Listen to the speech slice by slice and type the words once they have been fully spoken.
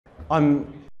I'm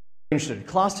interested.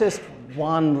 Class test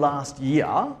 1 last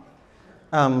year,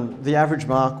 the average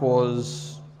mark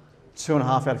was 2.5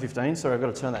 out of 15, so I've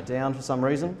got to turn that down for some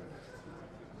reason.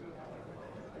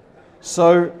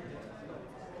 So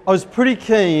I was pretty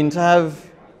keen to have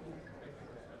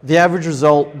the average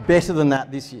result better than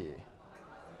that this year.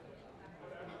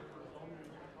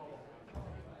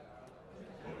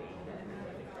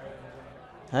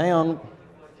 Hang on.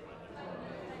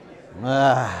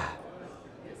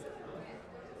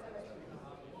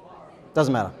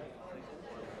 Doesn't matter.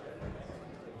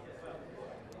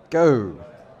 Go.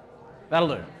 That'll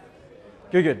do.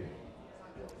 Good, good.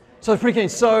 So pretty keen.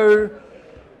 So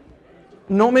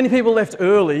not many people left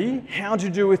early. How'd you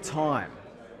do with time?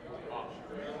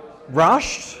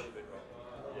 Rushed?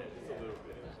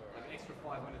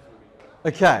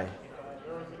 Okay.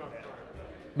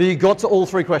 But you got to all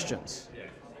 3 questions?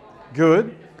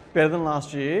 Good. Better than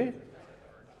last year.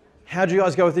 How'd you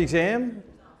guys go with the exam?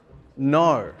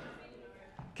 No.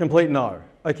 Complete no.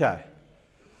 Okay.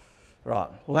 Right.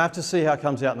 We'll have to see how it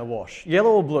comes out in the wash.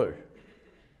 Yellow or blue?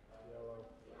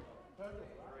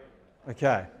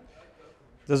 Okay.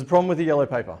 There's a problem with the yellow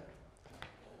paper.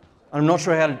 I'm not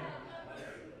sure how to...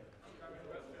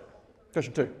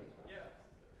 Question 2.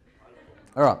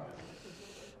 All right.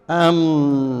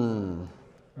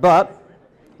 But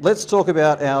let's talk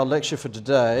about our lecture for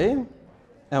today, and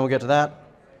we'll get to that.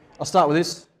 I'll start with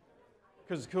this,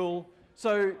 because it's cool.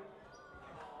 So,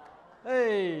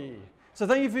 hey. So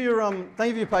thank you for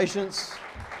your patience.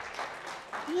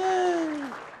 Yay.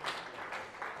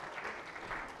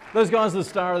 Those guys are the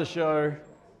star of the show.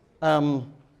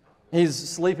 He's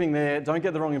sleeping there. Don't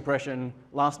get the wrong impression.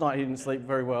 Last night he didn't sleep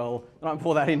very well. The night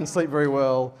before that he didn't sleep very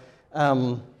well.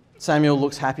 Samuel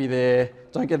looks happy there.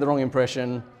 Don't get the wrong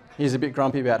impression. He's a bit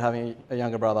grumpy about having a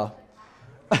younger brother.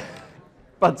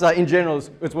 But in general,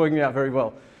 it's working out very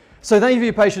well. So thank you for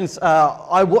your patience.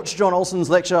 I watched John Olson's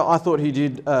lecture. I thought he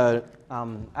did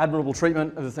admirable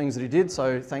treatment of the things that he did.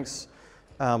 So thanks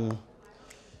for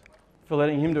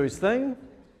letting him do his thing.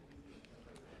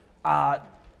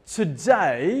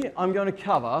 Today, I'm going to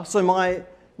cover, so my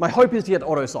hope is to get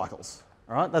Otto cycles.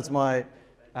 All right, that's my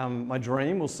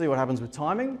dream. We'll see what happens with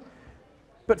timing.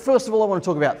 But first of all, I want to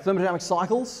talk about thermodynamic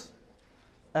cycles.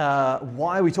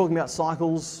 Why are we talking about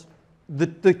cycles?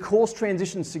 The course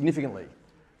transitions significantly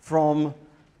from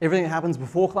everything that happens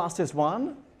before class test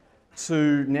 1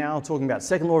 to now talking about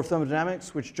second law of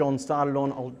thermodynamics, which John started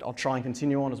on. I'll try and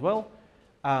continue on as well.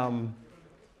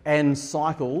 And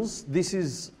cycles, this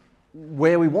is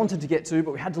where we wanted to get to,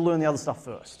 but we had to learn the other stuff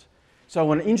first. So I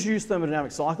want to introduce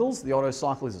thermodynamic cycles. The Otto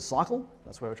cycle is a cycle.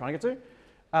 That's where we're trying to get to.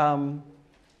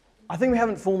 I think we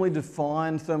haven't formally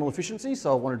defined thermal efficiency,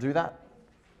 so I want to do that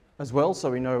as well, so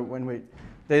we know when we...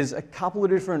 There's a couple of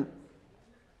different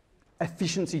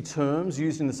efficiency terms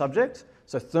used in the subject.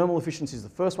 So thermal efficiency is the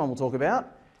first one we'll talk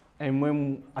about. And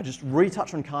when I just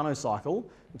retouch on Carnot cycle,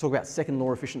 we'll talk about second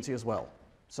law efficiency as well.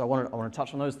 So I want to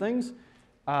touch on those things.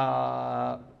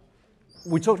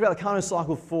 We talked about the Carnot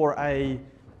cycle for a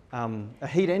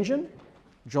heat engine.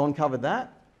 John covered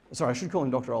that. Sorry, I should call him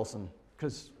Dr. Olson,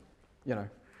 because, you know,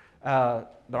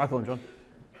 but I call him John.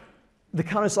 The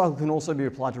Carnot cycle can also be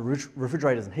applied to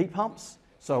refrigerators and heat pumps.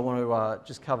 So I want to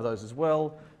just cover those as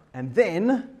well. And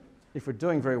then, if we're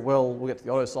doing very well, we'll get to the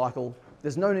Otto cycle.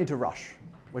 There's no need to rush.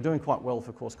 We're doing quite well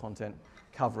for course content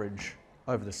coverage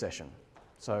over the session.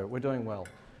 So we're doing well.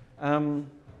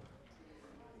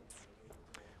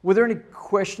 Were there any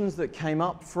questions that came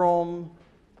up from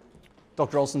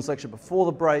Dr. Olson's lecture before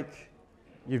the break?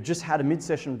 You've just had a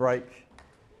mid-session break.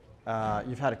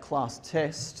 You've had a class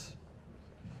test.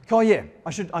 Oh yeah, I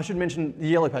should mention the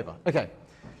yellow paper. Okay.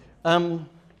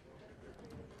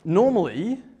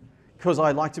 Normally, because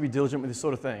I like to be diligent with this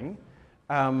sort of thing,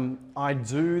 I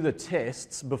do the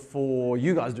tests before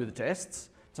you guys do the tests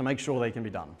to make sure they can be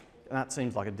done. And that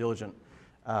seems like a diligent,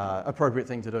 appropriate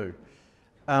thing to do.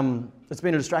 It's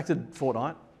been a distracted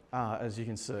fortnight, as you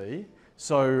can see.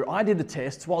 So I did the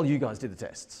tests while you guys did the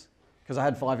tests. Because I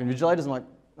had 5 invigilators, I'm like,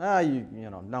 you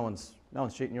know, no one's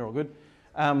cheating, you're all good.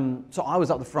 So I was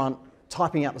up the front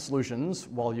typing out the solutions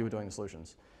while you were doing the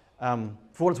solutions.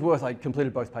 For what it's worth, I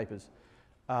completed both papers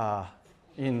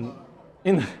in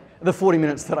the 40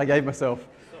 minutes that I gave myself.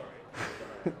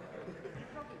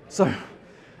 So,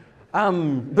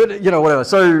 but you know, whatever.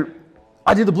 So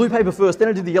I did the blue paper first, then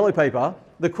I did the yellow paper.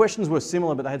 The questions were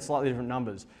similar, but they had slightly different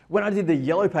numbers. When I did the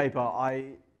yellow paper, I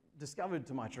discovered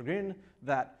to my chagrin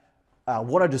that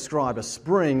what I described, a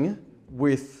spring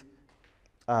with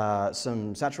a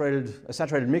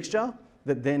saturated mixture,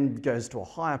 that then goes to a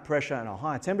higher pressure and a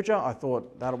higher temperature. I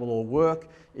thought that will all work.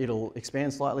 It'll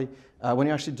expand slightly. When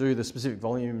you actually do the specific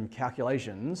volume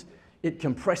calculations, it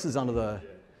compresses under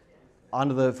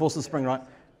the force of the spring, right?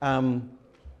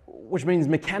 Which means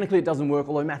mechanically it doesn't work,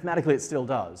 although mathematically it still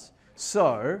does.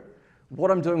 So what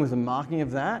I'm doing with the marking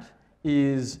of that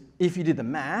is if you did the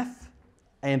math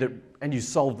and you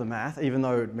solved the math, even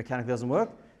though it mechanically doesn't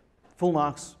work, full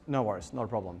marks, no worries, not a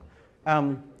problem.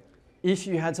 If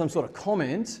you had some sort of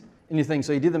comment in your thing,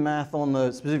 so you did the math on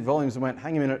the specific volumes and went,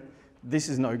 hang a minute, this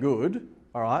is no good,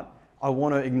 all right, I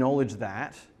want to acknowledge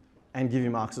that and give you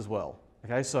marks as well.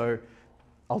 Okay, so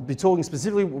I'll be talking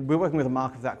specifically, we're working with a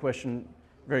mark of that question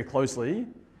very closely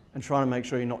and trying to make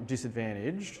sure you're not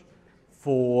disadvantaged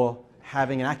for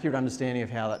having an accurate understanding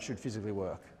of how that should physically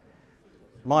work.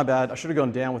 My bad, I should have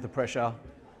gone down with the pressure.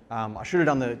 I should have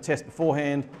done the test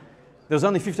beforehand. There was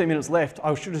only 15 minutes left.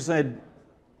 I should have said,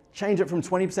 change it from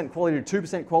 20% quality to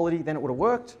 2% quality, then it would have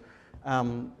worked,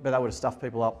 but that would have stuffed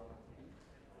people up.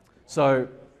 So,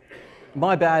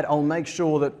 my bad, I'll make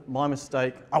sure that my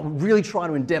mistake, I'll really try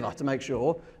to endeavour to make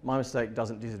sure my mistake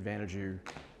doesn't disadvantage you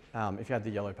if you had the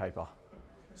yellow paper.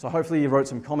 So hopefully you wrote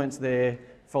some comments there,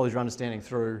 followed your understanding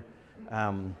through.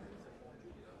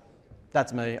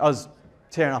 That's me. I was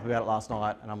tearing up about it last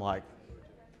night and I'm like,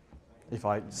 if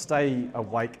I stay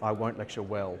awake, I won't lecture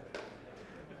well.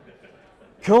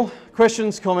 Cool.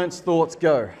 Questions, comments, thoughts,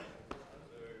 go. So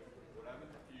what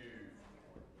happens if you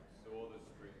saw the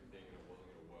string thing and it wasn't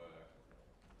going to work,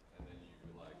 and then you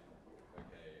were like,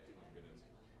 okay, I'm going to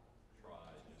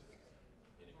try just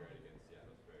integrate against the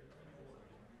atmospheric pressure.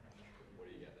 What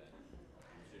do you get then?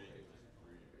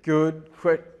 Good.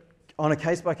 On a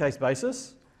case-by-case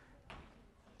basis,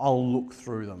 I'll look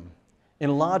through them.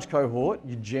 In a large cohort,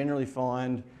 you generally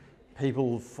find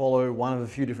people follow one of a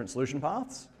few different solution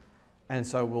paths. And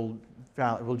so we'll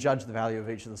judge the value of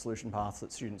each of the solution paths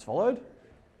that students followed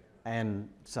and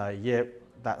say, yep,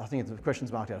 I think if the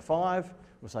question's marked out of 5,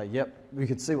 we'll say, yep, we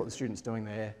could see what the student's doing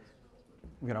there.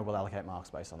 We'll allocate marks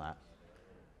based on that.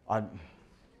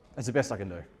 That's the best I can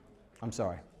do. I'm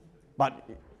sorry. But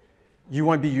you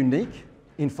won't be unique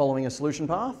in following a solution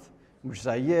path. We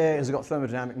say, yeah, has it got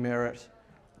thermodynamic merit?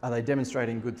 Are they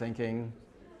demonstrating good thinking?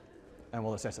 And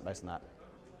we'll assess it based on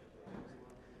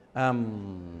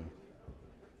that.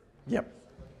 Yep,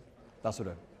 that's what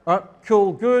I do. All right,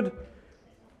 cool, good.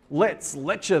 Let's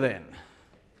lecture then.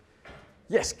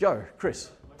 Yes, go,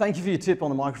 Chris. Thank you for your tip on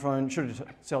the microphone. Should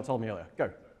have told me earlier. Go.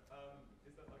 Is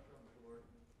that lecture on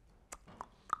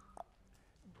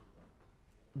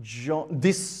Moodle? John,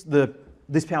 this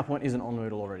PowerPoint isn't on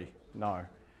Moodle already. No.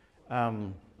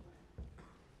 I'm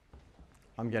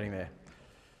getting there.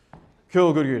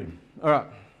 Cool, good. All right.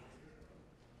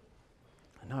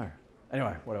 No.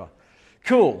 Anyway, whatever.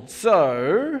 Cool,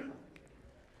 so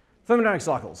thermodynamic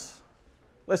cycles.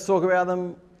 Let's talk about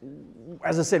them.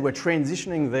 As I said, we're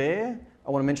transitioning there. I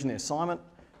want to mention the assignment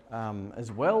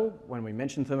as well when we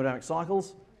mention thermodynamic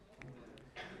cycles.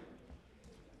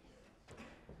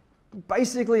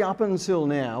 Basically, up until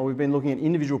now, we've been looking at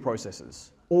individual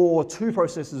processes or two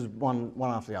processes, one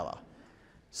after the other.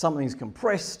 Something's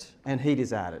compressed and heat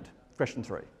is added, question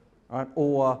 3, right?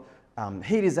 Or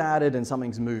heat is added and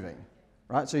something's moving.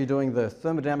 Right, so you're doing the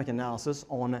thermodynamic analysis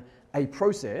on a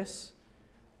process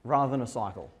rather than a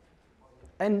cycle.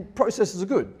 And processes are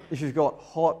good. If you've got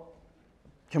hot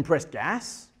compressed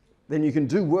gas, then you can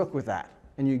do work with that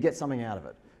and you get something out of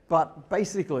it. But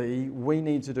basically, we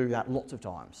need to do that lots of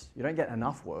times. You don't get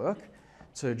enough work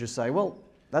to just say, well,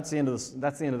 that's the end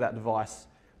of that device,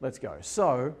 let's go.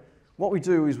 So what we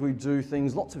do is we do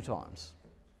things lots of times.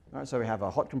 Right, so we have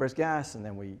a hot compressed gas and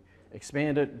then we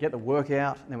expand it, get the work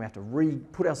out, and then we have to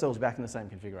put ourselves back in the same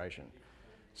configuration.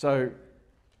 So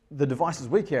the devices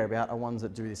we care about are ones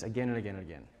that do this again and again and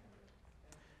again.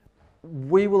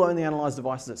 We will only analyse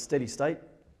devices at steady state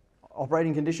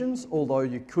operating conditions, although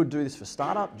you could do this for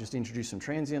startup, just introduce some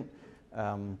transient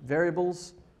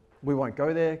variables. We won't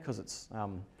go there because it's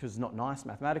not nice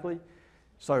mathematically.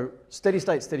 So steady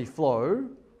state, steady flow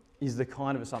is the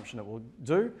kind of assumption that we'll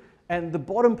do. And the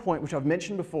bottom point, which I've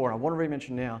mentioned before, and I want to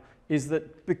re-mention now, is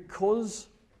that because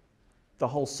the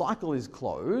whole cycle is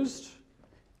closed,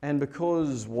 and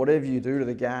because whatever you do to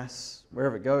the gas,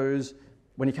 wherever it goes,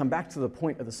 when you come back to the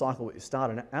point of the cycle that you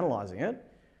started analysing it,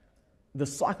 the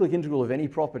cyclic integral of any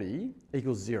property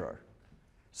equals 0.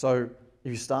 So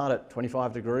if you start at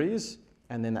 25 degrees,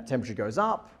 and then that temperature goes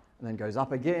up, and then goes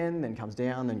up again, then comes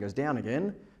down, then goes down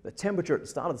again, the temperature at the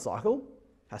start of the cycle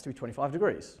has to be 25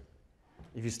 degrees.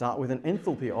 If you start with an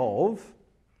enthalpy of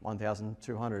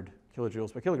 1,200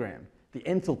 kilojoules per kilogram, the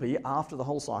enthalpy after the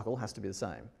whole cycle has to be the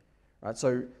same, right?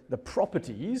 So the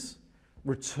properties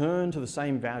return to the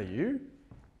same value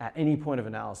at any point of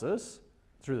analysis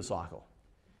through the cycle.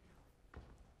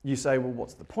 You say, well,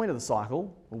 what's the point of the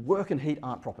cycle? Well, work and heat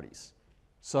aren't properties.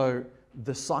 So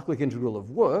the cyclic integral of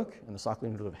work and the cyclic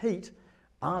integral of heat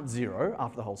aren't zero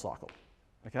after the whole cycle,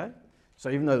 okay? So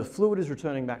even though the fluid is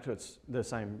returning back to the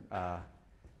same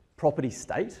property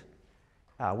state,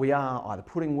 we are either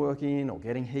putting work in or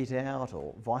getting heat out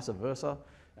or vice versa.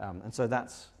 And so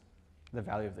that's the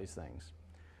value of these things.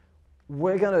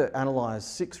 We're going to analyze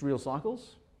 6 real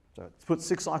cycles. So to put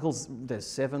 6 cycles, there's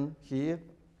 7 here.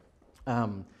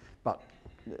 But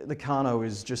the Carnot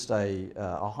is just a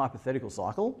hypothetical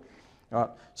cycle. All right,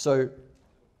 so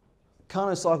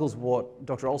Carnot Cycle is what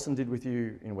Dr. Olsen did with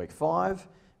you in week 5,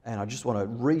 and I just want to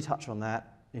retouch on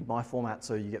that in my format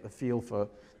so you get the feel for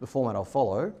the format I'll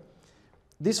follow.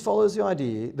 This follows the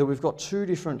idea that we've got 2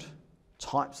 different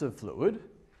types of fluid.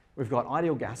 We've got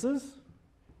ideal gases,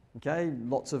 okay,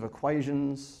 lots of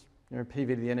equations, you know, PV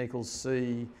to the N equals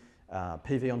C,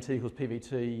 PV on T equals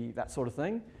PVT, that sort of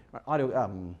thing. Right?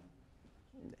 Ideal,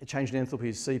 change in enthalpy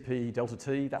is Cp delta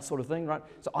T, that sort of thing, right?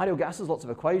 So ideal gases, lots of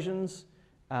equations.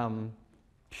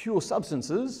 Pure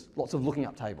substances, lots of looking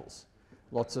up tables,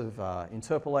 lots of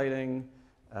interpolating.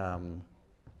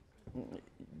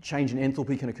 Change in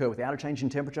enthalpy can occur without a change in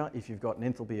temperature if you've got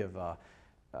an enthalpy of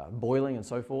boiling and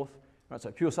so forth. Right, so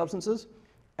pure substances.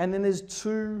 And then there's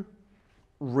 2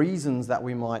 reasons that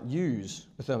we might use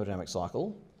a thermodynamic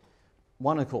cycle.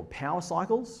 One are called power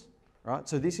cycles, right?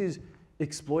 So this is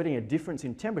exploiting a difference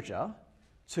in temperature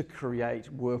to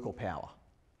create work or power.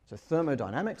 So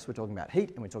thermodynamics, we're talking about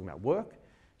heat and we're talking about work.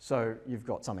 So you've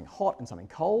got something hot and something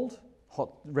cold, hot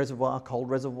reservoir, cold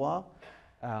reservoir.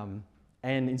 And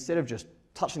instead of just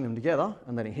touching them together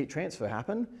and letting heat transfer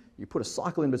happen, you put a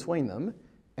cycle in between them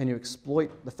and you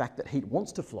exploit the fact that heat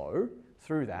wants to flow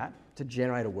through that to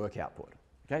generate a work output,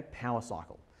 okay? Power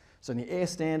cycle. So in the air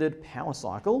standard power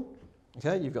cycle,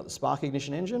 okay, you've got the spark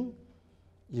ignition engine,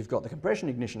 you've got the compression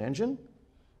ignition engine,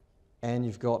 and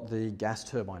you've got the gas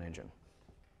turbine engine.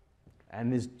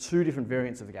 And there's 2 different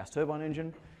variants of the gas turbine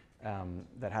engine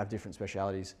that have different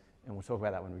specialities, and we'll talk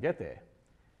about that when we get there.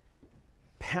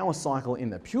 Power cycle in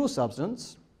the pure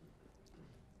substance,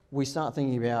 we start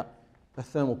thinking about a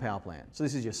thermal power plant. So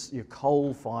this is your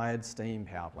coal-fired steam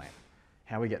power plant,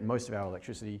 how we get most of our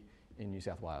electricity in New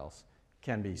South Wales. It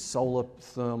can be solar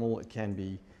thermal, it can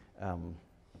be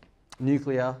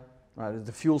nuclear. Right?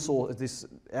 The fuel source,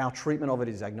 our treatment of it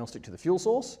is agnostic to the fuel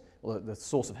source, or the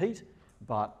source of heat,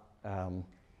 but I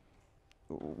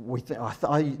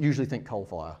usually think coal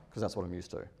fire, because that's what I'm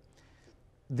used to.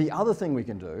 The other thing we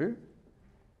can do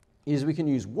is we can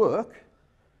use work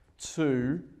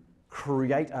to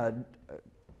create a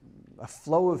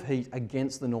flow of heat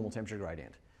against the normal temperature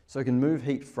gradient. So it can move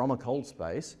heat from a cold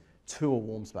space to a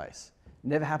warm space.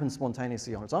 Never happens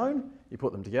spontaneously on its own. You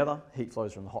put them together, heat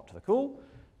flows from the hot to the cool.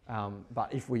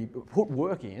 But if we put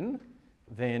work in,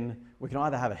 then we can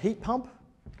either have a heat pump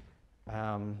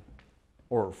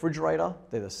or a refrigerator.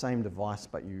 They're the same device,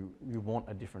 but you want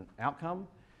a different outcome.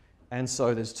 And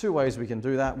so there's 2 ways we can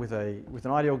do that with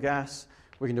an ideal gas.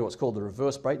 We can do what's called the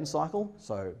reverse Brayton cycle.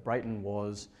 So Brayton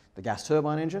was the gas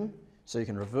turbine engine. So you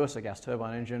can reverse a gas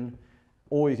turbine engine,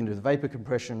 or you can do the vapor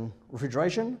compression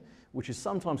refrigeration, which is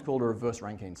sometimes called a reverse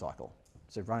Rankine cycle.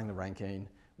 So running the Rankine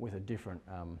with a different,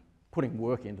 putting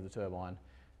work into the turbine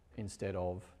instead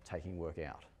of taking work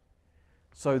out.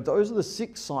 So those are the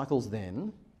 6 cycles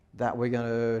then that we're going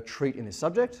to treat in this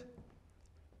subject.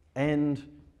 And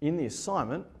in the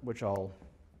assignment, which I'll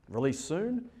release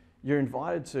soon, you're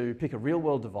invited to pick a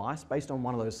real-world device based on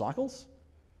one of those cycles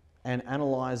and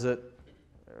analyze it,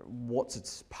 what's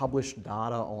its published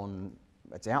data on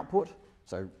its output.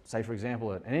 So say, for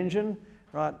example, an engine,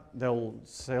 right? They'll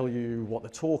tell you what the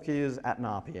torque is at an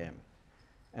RPM.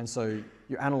 And so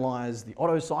you analyze the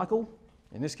Otto cycle,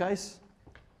 in this case.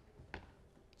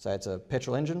 Say it's a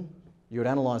petrol engine. You would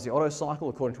analyze the Otto cycle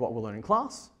according to what we'll learn in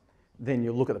class. Then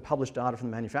you'll look at the published data from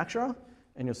the manufacturer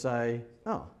and you'll say,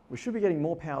 oh, we should be getting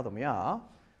more power than we are.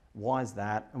 Why is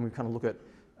that? And we kind of look at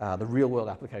the real world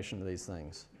application of these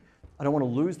things. I don't want to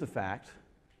lose the fact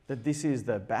that this is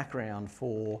the background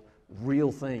for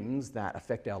real things that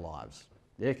affect our lives.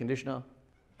 The air conditioner,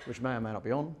 which may or may not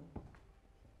be on.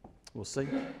 We'll see.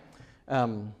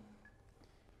 Air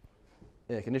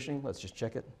conditioning, let's just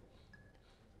check it.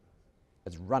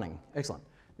 It's running, excellent.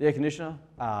 The air conditioner,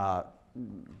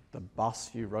 the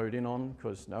bus you rode in on,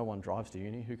 because no one drives to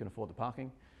uni, who can afford the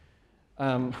parking?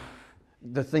 The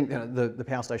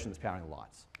power station that's powering the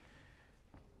lights.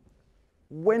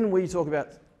 When we talk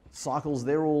about cycles,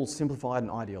 they're all simplified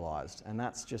and idealized, and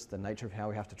that's just the nature of how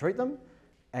we have to treat them,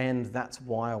 and that's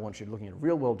why I want you looking at a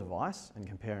real-world device and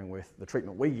comparing with the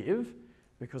treatment we give,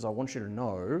 because I want you to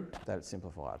know that it's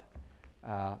simplified.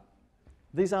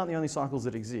 These aren't the only cycles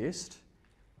that exist.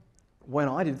 When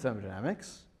I did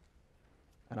thermodynamics,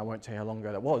 and I won't tell you how long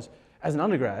ago that was, as an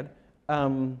undergrad,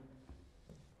 I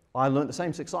learnt the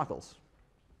same 6 cycles,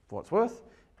 for what it's worth,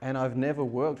 and I've never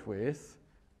worked with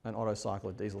an Otto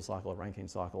cycle, a diesel cycle, a Rankine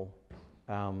cycle.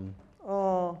 I've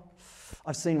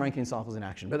seen Rankine cycles in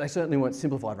action, but they certainly weren't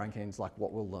simplified Rankines like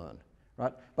what we'll learn,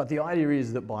 right? But the idea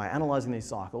is that by analysing these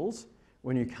cycles,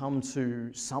 when you come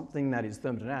to something that is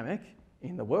thermodynamic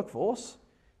in the workforce,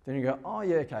 then you go, oh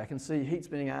yeah, okay, I can see heat's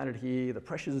being added here, the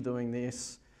pressures are doing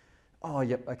this. Oh,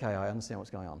 yep, okay, I understand what's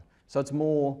going on. So it's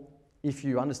more, if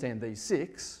you understand these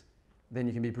 6, then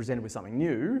you can be presented with something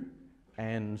new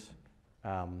and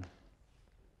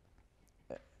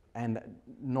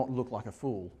not look like a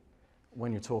fool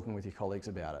when you're talking with your colleagues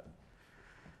about it,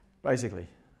 basically.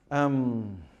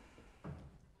 No,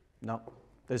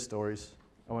 there's stories.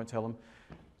 I won't tell them.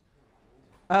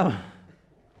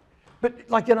 But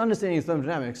like an understanding of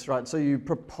thermodynamics, right? So you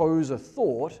propose a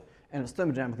thought and it's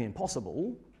thermodynamically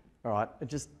impossible, all right?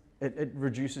 It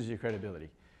reduces your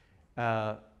credibility.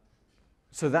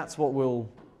 So that's what we'll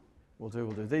do.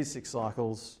 We'll do these 6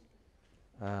 cycles.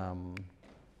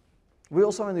 We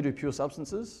also only do pure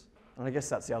substances, and I guess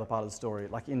that's the other part of the story.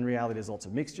 Like in reality, there's lots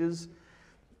of mixtures.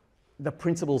 The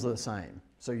principles are the same.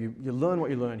 So you learn what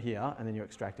you learn here, and then you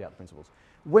extract out the principles.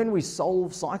 When we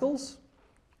solve cycles,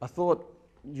 I thought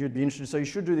you'd be interested. So you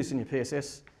should do this in your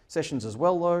PSS sessions as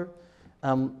well,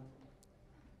 though.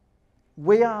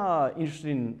 We are interested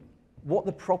in what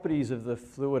the properties of the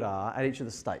fluid are at each of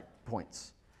the state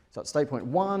points. So at state point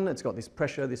 1, it's got this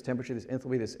pressure, this temperature, this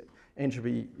enthalpy, this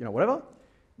entropy, whatever.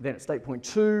 Then at state point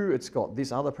 2, it's got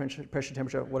this other pressure,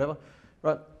 temperature, whatever,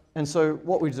 right? And so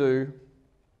what we do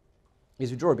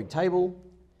is we draw a big table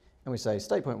and we say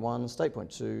state point 1, state point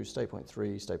 2, state point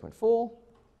 3, state point 4,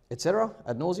 etc.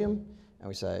 ad nauseum, and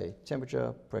we say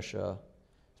temperature, pressure,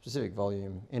 specific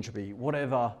volume, entropy,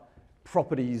 whatever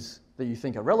properties that you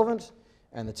think are relevant,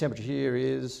 and the temperature here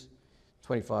is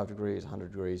 25 degrees,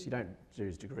 100 degrees. You don't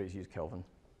use degrees, use Kelvin,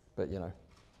 but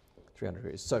 300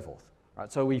 degrees, so forth. Right,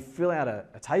 so we fill out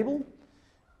a table,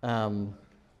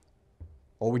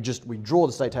 or we draw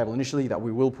the state table initially that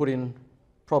we will put in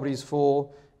properties for.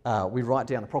 We write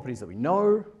down the properties that we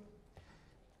know.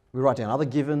 We write down other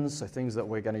givens, so things that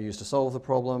we're going to use to solve the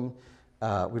problem.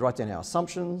 We write down our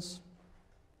assumptions,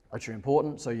 which are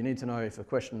important. So you need to know if the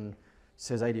question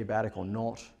says adiabatic or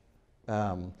not.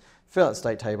 Fill out the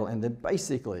state table, and then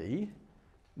basically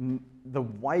the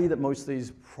way that most of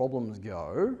these problems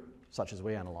go, such as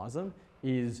we analyse them,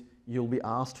 is you'll be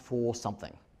asked for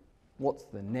something. What's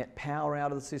the net power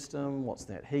out of the system? What's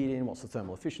the net heat in? What's the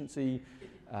thermal efficiency?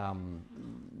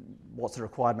 What's the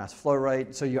required mass flow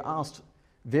rate? So you're asked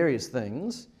various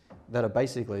things that are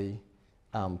basically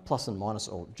plus and minus,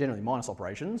 or generally minus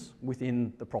operations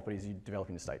within the properties you develop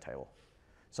in the state table.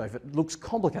 So if it looks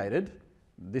complicated,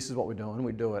 this is what we're doing.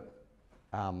 We do it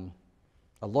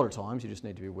a lot of times. You just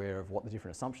need to be aware of what the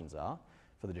different assumptions are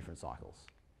for the different cycles.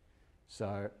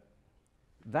 So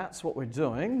that's what we're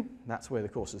doing. That's where the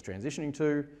course is transitioning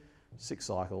to, 6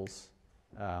 cycles.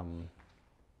 And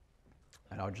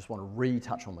I just want to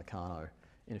retouch on the Carnot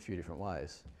in a few different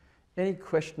ways. Any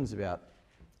questions about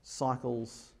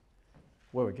cycles,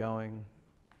 where we're going?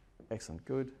 Excellent,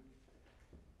 good.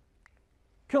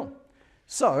 Cool.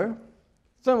 So,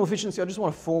 thermal efficiency, I just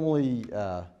want to formally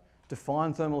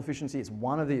define thermal efficiency. It's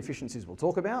one of the efficiencies we'll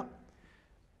talk about.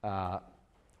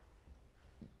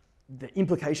 The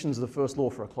implications of the first law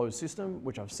for a closed system,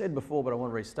 which I've said before, but I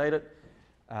want to restate it.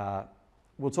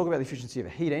 We'll talk about the efficiency of a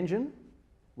heat engine,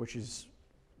 which is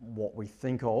what we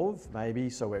think of, maybe,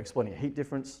 so we're exploiting a heat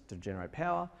difference to generate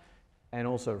power, and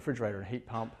also a refrigerator and heat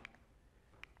pump.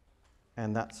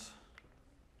 And that's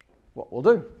what we'll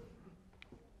do.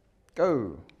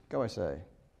 Go I say.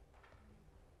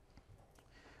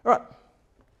 All right.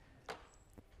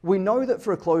 We know that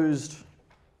for a closed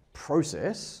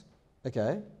process,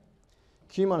 okay,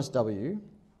 Q minus W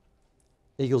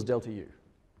equals delta U.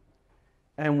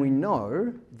 And we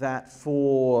know that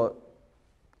for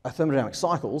a thermodynamic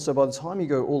cycle, so by the time you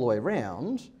go all the way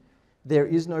around, there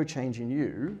is no change in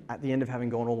U at the end of having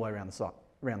gone all the way around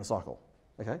the cycle.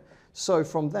 Okay? So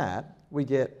from that, we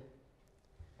get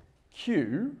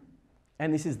Q,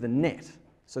 and this is the net.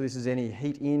 So this is any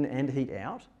heat in and heat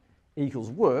out,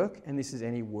 equals work, and this is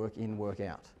any work in, work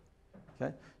out.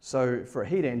 Okay? So for a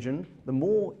heat engine, the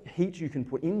more heat you can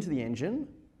put into the engine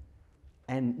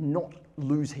and not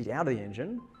lose heat out of the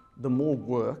engine, the more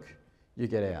work you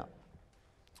get out.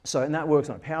 So, and that works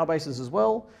on a power basis as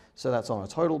well. So that's on a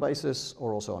total basis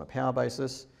or also on a power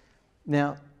basis.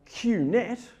 Now, Q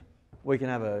net, we can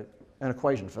have an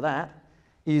equation for that,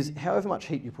 is however much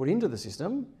heat you put into the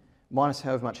system minus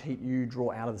however much heat you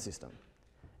draw out of the system.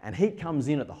 And heat comes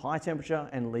in at the high temperature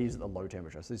and leaves at the low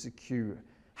temperature. So this is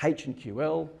QH and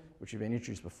QL, which have been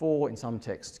introduced before. In some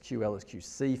texts, QL is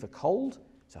QC for cold,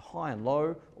 so high and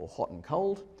low, or hot and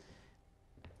cold.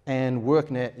 And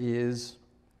work net is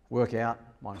work out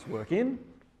minus work in.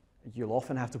 You'll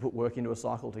often have to put work into a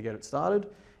cycle to get it started.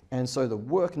 And so the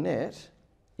work net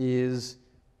is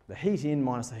the heat in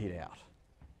minus the heat out,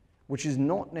 which is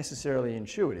not necessarily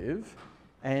intuitive.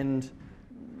 And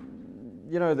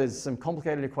you know, there's some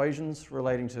complicated equations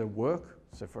relating to work,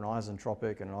 so for an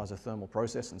isentropic and an isothermal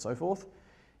process and so forth.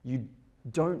 You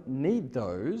don't need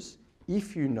those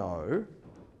if you know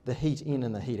the heat in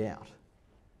and the heat out.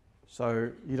 So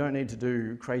you don't need to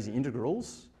do crazy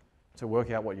integrals to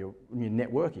work out what your net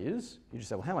work is. You just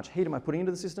say, well, how much heat am I putting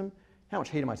into the system? How much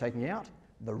heat am I taking out?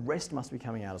 The rest must be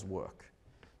coming out as work.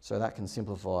 So that can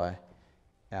simplify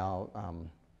our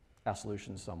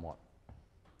solutions somewhat.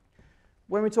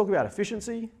 When we talk about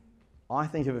efficiency, I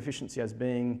think of efficiency as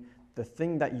being the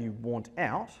thing that you want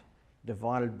out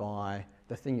divided by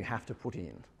the thing you have to put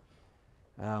in.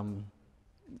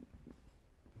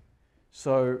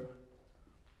 So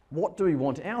what do we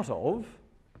want out of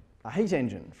a heat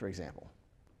engine, for example?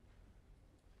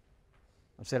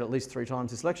 I've said at least 3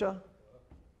 times this lecture.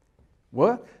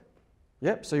 Work.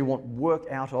 Yep, so you want work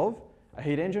out of a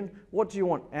heat engine. What do you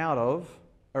want out of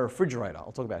a refrigerator?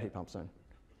 I'll talk about heat pumps soon.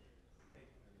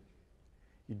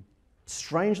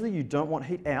 Strangely, you don't want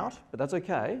heat out, but that's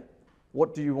okay.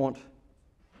 What do you want?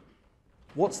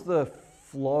 What's the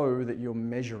flow that you're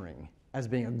measuring as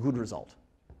being a good result?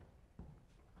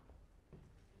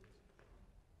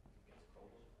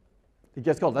 It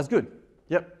gets cold, that's good.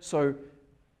 Yep, so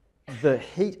the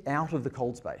heat out of the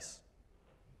cold space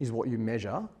is what you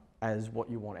measure as what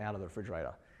you want out of the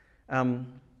refrigerator.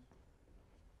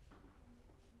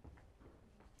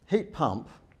 Heat pump,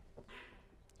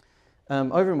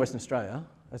 over in Western Australia,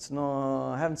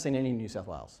 I haven't seen any in New South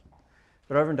Wales,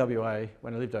 but over in WA,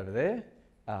 when I lived over there,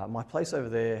 my place over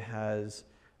there has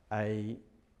a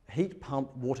heat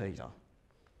pump water heater,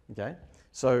 okay?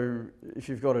 So if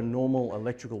you've got a normal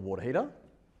electrical water heater,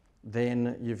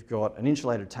 then you've got an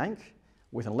insulated tank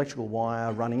with an electrical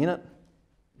wire running in it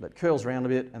that curls around a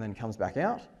bit and then comes back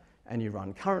out, and you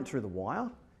run current through the wire.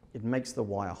 It makes the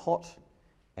wire hot,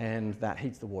 and that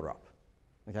heats the water up.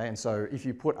 Okay, and so if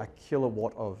you put a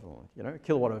kilowatt of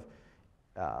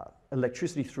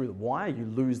electricity through the wire, you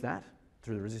lose that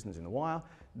through the resistance in the wire,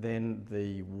 then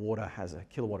the water has a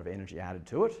kilowatt of energy added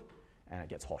to it, and it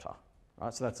gets hotter.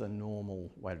 Right? So that's a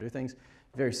normal way to do things.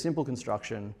 Very simple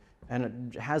construction,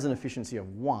 and it has an efficiency of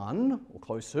 1 or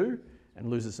close to, and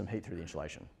loses some heat through the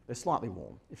insulation. They're slightly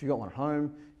warm. If you've got one at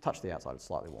home, touch the outside, it's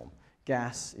slightly warm.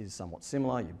 Gas is somewhat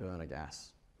similar. You burn a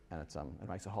gas, and it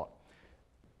makes it hot.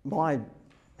 My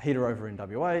heater over in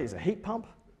WA is a heat pump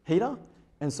heater,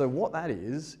 and so what that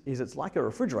is it's like a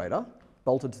refrigerator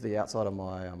bolted to the outside of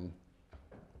my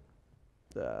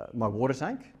my water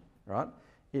tank, right?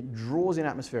 It draws in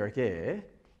atmospheric air,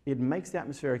 it makes the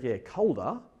atmospheric air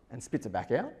colder and spits it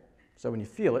back out. So when you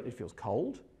feel it, it feels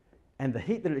cold, and the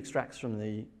heat that it extracts from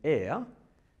the air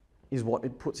is what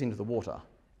it puts into the water,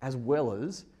 as well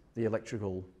as the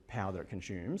electrical power that it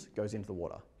consumes goes into the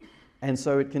water. And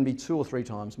so it can be 2 or 3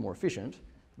 times more efficient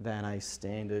than a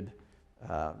standard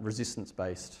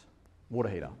resistance-based water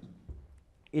heater.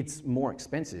 It's more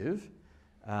expensive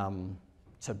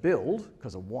to build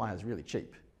because a wire is really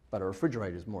cheap, but a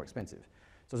refrigerator is more expensive.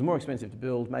 So it's more expensive to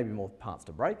build, maybe more parts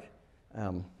to break,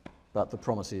 but the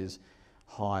promise is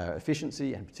higher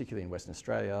efficiency, and particularly in Western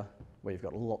Australia, where you've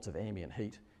got lots of ambient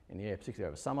heat in the air, particularly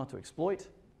over summer, to exploit,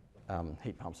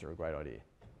 heat pumps are a great idea.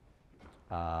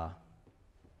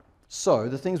 So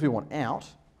the things we want out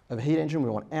of a heat engine, we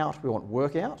want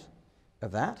work out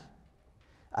of that.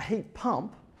 A heat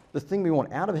pump, the thing we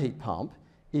want out of a heat pump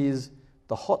is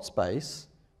the hot space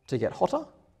to get hotter,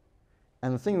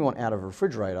 and the thing we want out of a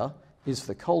refrigerator is for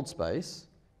the cold space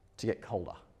to get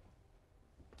colder.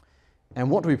 And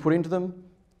what do we put into them?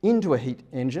 Into a heat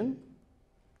engine,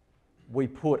 we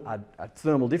put a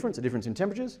thermal difference, a difference in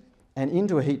temperatures, and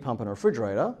into a heat pump and a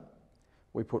refrigerator,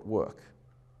 we put work.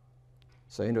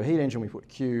 So into a heat engine we put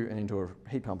Q, and into a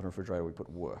heat pump and refrigerator we put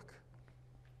work.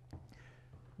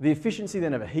 The efficiency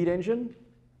then of a heat engine,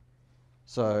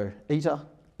 so eta,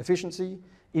 efficiency,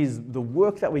 is the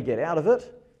work that we get out of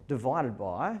it divided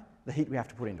by the heat we have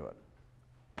to put into it.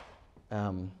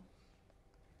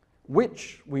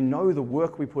 which we know the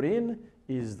work we put in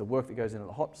is the work that goes into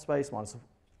the hot space minus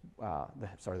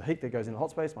the heat that goes into the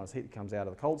hot space minus the heat that comes out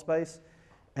of the cold space.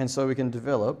 And so we can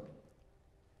develop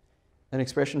an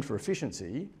expression for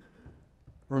efficiency.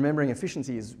 Remembering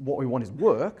efficiency is what we want is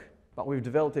work, but we've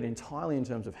developed it entirely in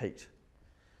terms of heat.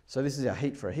 So this is our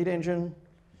heat for a heat engine.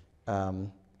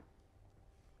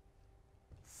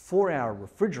 For our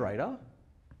refrigerator,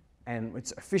 and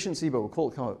it's efficiency, but we'll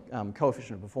call it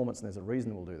coefficient of performance, and there's a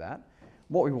reason we'll do that.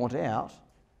 What we want out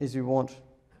is we want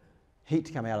heat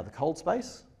to come out of the cold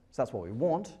space. So that's what we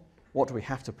want. What do we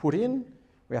have to put in?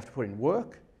 We have to put in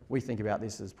work. We think about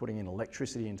this as putting in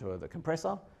electricity into the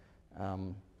compressor,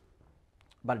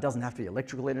 but it doesn't have to be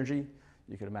electrical energy.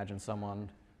 You could imagine someone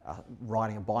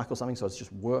riding a bike or something, so it's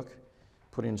just work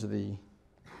put into the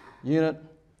unit.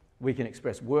 We can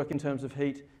express work in terms of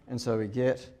heat, and so we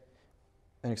get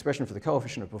an expression for the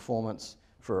coefficient of performance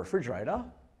for a refrigerator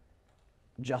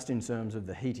just in terms of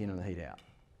the heat in and the heat out.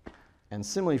 And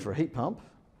similarly for a heat pump,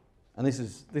 and this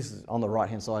is on the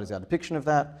right-hand side is our depiction of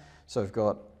that. So we've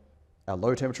got our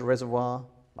low temperature reservoir,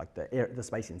 like the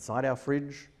space inside our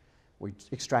fridge. We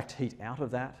extract heat out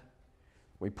of that.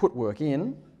 We put work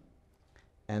in,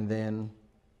 and then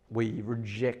we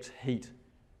reject heat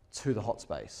to the hot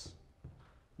space.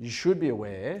 You should be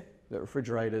aware that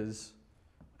refrigerators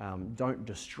don't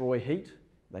destroy heat.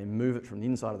 They move it from the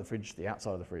inside of the fridge to the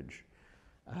outside of the fridge.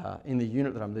 In the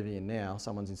unit that I'm living in now,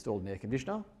 someone's installed an air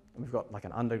conditioner, and we've got like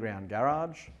an underground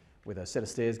garage with a set of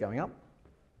stairs going up,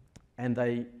 and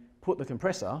they put the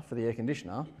compressor for the air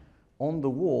conditioner on the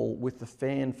wall with the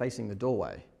fan facing the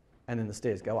doorway, and then the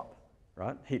stairs go up,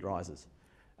 right? Heat rises,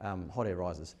 hot air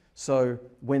rises. So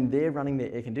when they're running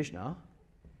their air conditioner,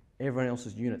 everyone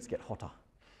else's units get hotter.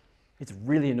 It's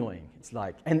really annoying. It's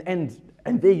like, and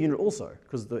their unit also,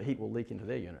 because the heat will leak into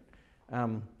their unit.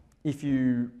 If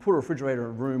you put a refrigerator in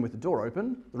a room with the door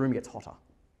open, the room gets hotter.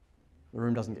 The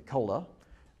room doesn't get colder.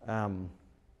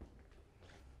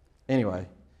 Anyway,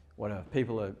 whatever.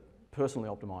 People are personally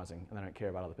optimizing and they don't care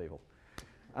about other people,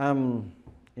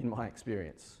 in my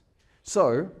experience.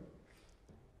 So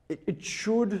it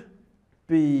should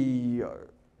be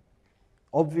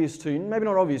obvious to you, maybe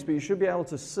not obvious, but you should be able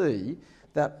to see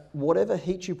that whatever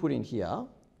heat you put in here,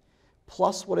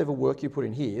 plus whatever work you put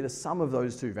in here, the sum of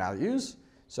those two values,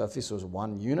 so if this was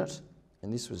 1 unit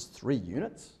and this was 3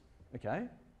 units, okay,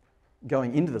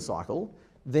 going into the cycle,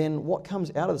 then what comes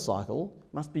out of the cycle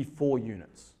must be 4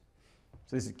 units.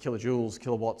 So this is kilojoules,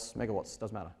 kilowatts, megawatts,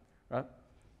 doesn't matter, right?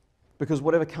 Because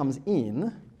whatever comes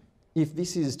in, if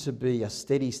this is to be a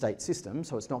steady state system,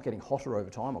 so it's not getting hotter over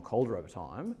time or colder over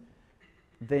time,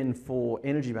 then for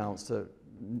energy balance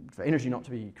for energy not to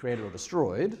be created or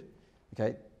destroyed,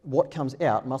 okay, what comes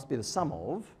out must be the sum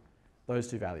of those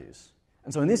two values.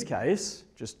 And so in this case,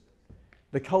 just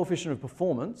the coefficient of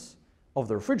performance of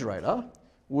the refrigerator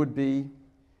would be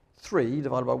 3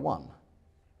 divided by 1.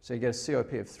 So you get a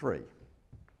COP of 3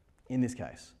 in this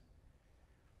case.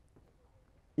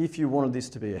 If you wanted this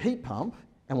to be a heat pump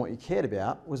and what you cared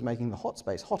about was making the hot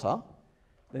space hotter,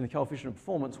 then the coefficient of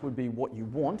performance would be what you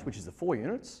want, which is the 4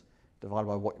 units, divided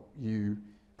by what you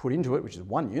put into it, which is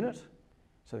 1 unit.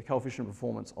 So the coefficient of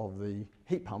performance of the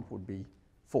heat pump would be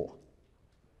 4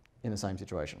 in the same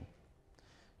situation.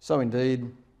 So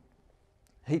indeed,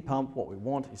 heat pump, what we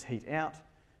want is heat out,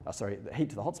 the heat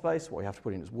to the hot space. What we have to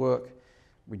put in is work.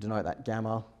 We denote that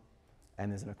gamma,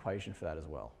 and there's an equation for that as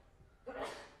well.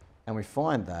 And we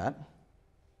find that,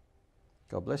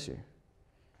 God bless you,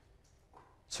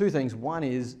 2 things. One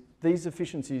is these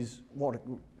efficiencies, what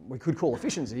we could call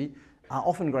efficiency, are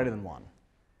often greater than 1.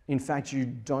 In fact, you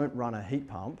don't run a heat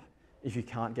pump if you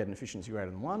can't get an efficiency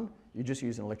greater than 1. You just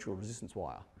use an electrical resistance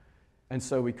wire. And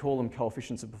so we call them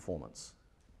coefficients of performance.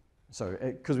 So,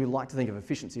 because we like to think of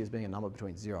efficiency as being a number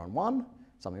between 0 and 1,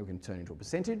 something we can turn into a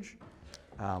percentage.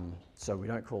 So we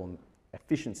don't call them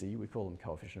efficiency, we call them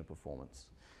coefficient of performance.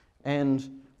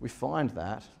 And we find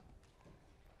that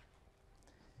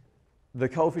the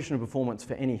coefficient of performance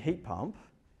for any heat pump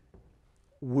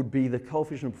would be the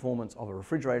coefficient of performance of a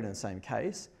refrigerator in the same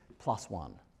case, plus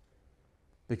 1.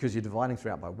 Because you're dividing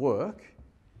throughout by work,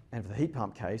 and for the heat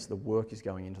pump case, the work is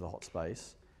going into the hot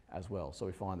space as well. So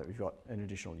we find that we've got an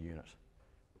additional unit.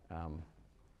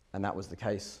 And that was the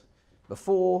case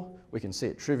before. We can see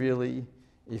it trivially.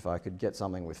 If I could get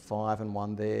something with 5 and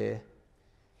 1 there,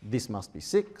 this must be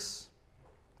 6,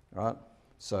 right?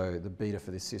 So the beta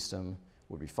for this system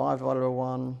would be 5 divided by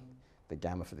 1. The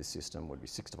gamma for this system would be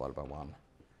 6 divided by 1.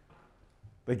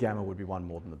 The gamma would be 1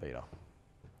 more than the beta.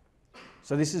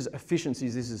 So this is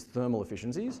efficiencies, this is thermal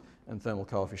efficiencies and thermal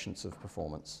coefficients of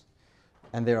performance.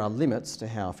 And there are limits to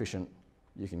how efficient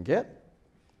you can get.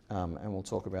 and we'll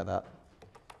talk about that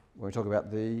when we talk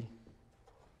about the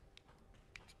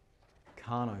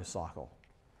Carnot cycle.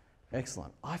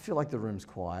 Excellent. I feel like the room's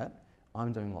quiet.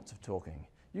 I'm doing lots of talking.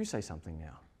 You say something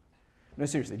now. No,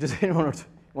 seriously, does anyone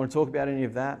want to talk about any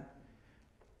of that?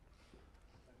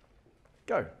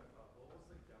 Go.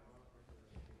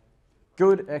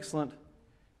 Good, excellent.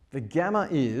 The gamma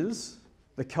is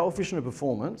the coefficient of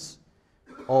performance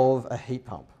of a heat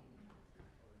pump.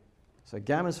 So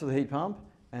gamma is for the heat pump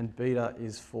and beta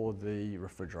is for the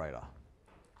refrigerator.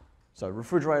 So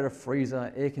refrigerator,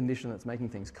 freezer, air conditioner that's making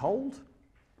things cold,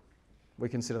 we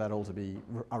consider that all to be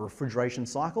a refrigeration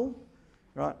cycle,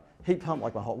 right? Heat pump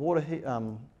like my hot water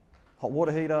heater,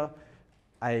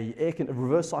 a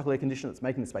reverse cycle air conditioner that's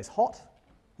making the space hot,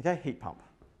 okay, heat pump.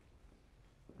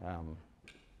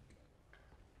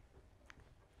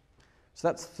 So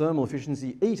that's thermal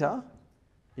efficiency. Eta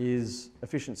is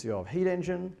efficiency of heat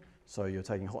engine, so you're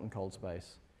taking hot and cold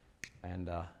space and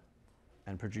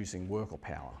producing work or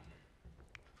power.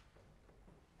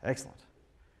 Excellent.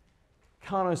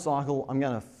 Carnot cycle, I'm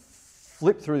going to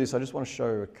flip through this. I just want to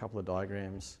show a couple of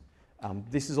diagrams.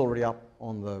 This is already up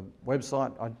on the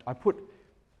website. I put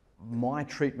my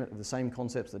treatment of the same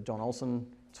concepts that Don Olson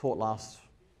taught last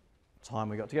time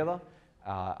we got together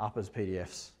up as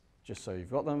PDFs, just so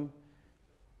you've got them.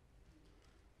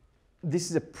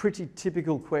 This is a pretty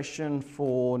typical question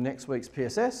for next week's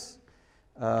PSS,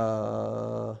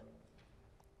 and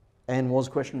was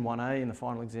question 1A in the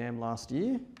final exam last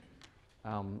year,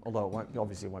 although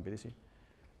obviously it won't be this year.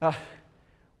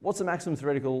 What's the maximum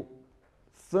theoretical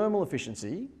thermal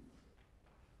efficiency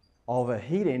of a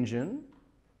heat engine,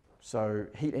 so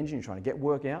heat engine, you're trying to get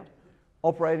work out,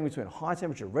 operating between a high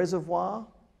temperature reservoir,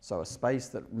 so a space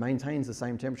that maintains the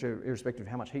same temperature irrespective of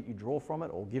how much heat you draw from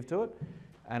it or give to it,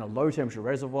 and a low temperature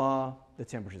reservoir, the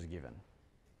temperatures are given,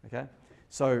 okay?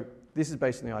 So this is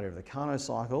based on the idea of the Carnot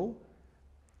cycle,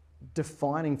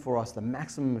 defining for us the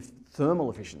maximum thermal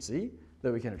efficiency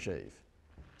that we can achieve.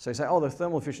 So you say, oh, the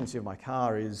thermal efficiency of my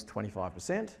car is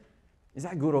 25%. Is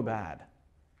that good or bad?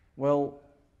 Well,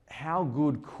 how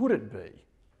good could it be?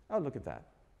 Oh, look at that.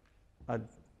 I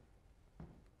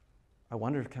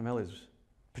wonder if Kamel is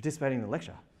participating in the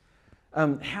lecture.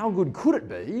 How good could it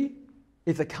be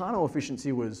if the Carnot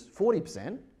efficiency was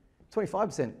 40%,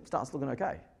 25% starts looking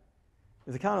okay.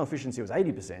 If the Carnot efficiency was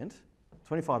 80%,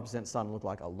 25% starting to look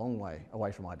like a long way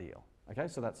away from ideal. Okay,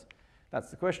 so that's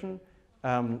the question.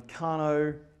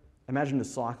 Carnot imagined a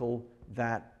cycle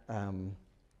that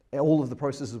all of the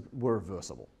processes were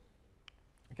reversible.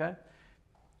 Okay,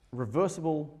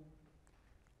 reversible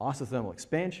isothermal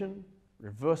expansion,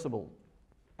 reversible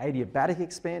adiabatic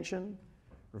expansion,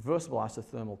 reversible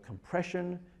isothermal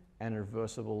compression, and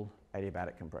reversible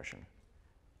adiabatic compression.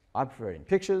 I prefer it in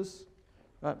pictures.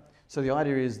 Right? So the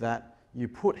idea is that you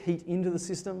put heat into the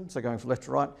system, so going from left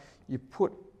to right, you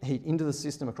put heat into the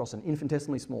system across an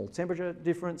infinitesimally small temperature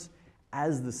difference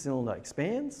as the cylinder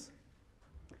expands.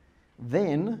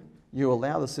 Then you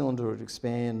allow the cylinder to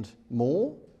expand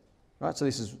more. Right? So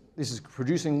this is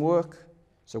producing work,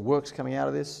 so work's coming out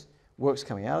of this, work's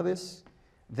coming out of this.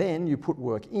 Then you put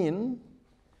work in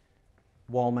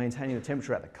while maintaining the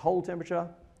temperature at the cold temperature,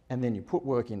 and then you put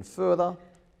work in further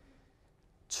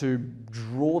to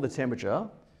draw the temperature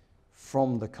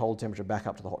from the cold temperature back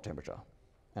up to the hot temperature,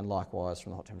 and likewise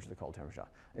from the hot temperature to the cold temperature.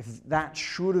 If that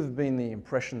should have been the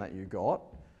impression that you got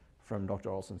from Dr.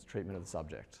 Olson's treatment of the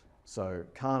subject. So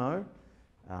Carnot,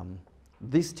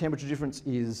 this temperature difference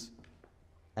is,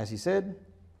 as he said,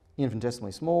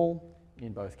 infinitesimally small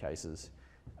in both cases.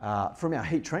 From our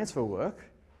heat transfer work,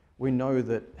 we know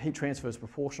that heat transfer is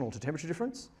proportional to temperature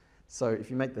difference. So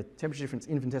if you make the temperature difference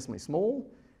infinitesimally small,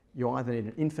 you either need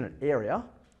an infinite area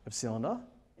of cylinder,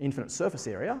 infinite surface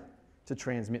area to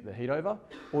transmit the heat over,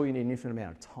 or you need an infinite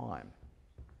amount of time.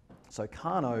 So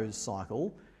Carnot's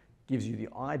cycle gives you the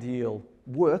ideal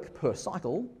work per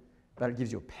cycle, but it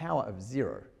gives you a power of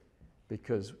 0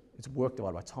 because it's work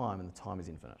divided by time and the time is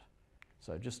infinite.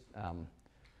 So just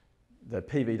the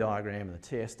PV diagram and the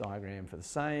TS diagram for the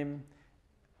same.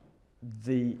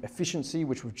 The efficiency,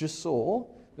 which we just saw,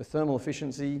 the thermal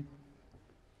efficiency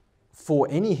for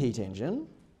any heat engine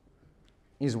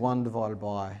is 1 divided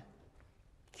by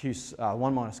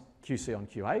 1 minus QC on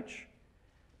QH.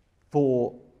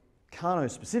 For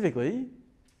Carnot specifically,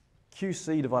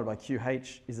 QC divided by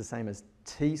QH is the same as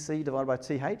TC divided by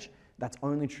TH. That's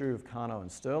only true of Carnot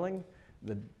and Stirling.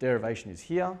 The derivation is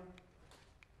here.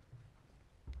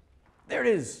 There it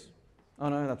is. Oh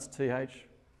no, that's TH.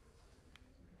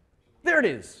 There it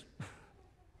is.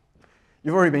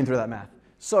 You've already been through that math.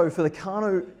 So for the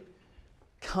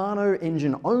Carnot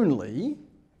engine only,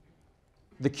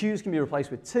 The Q's can be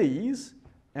replaced with T's,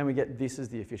 and we get this as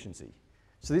the efficiency.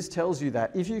 So this tells you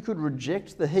that if you could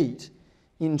reject the heat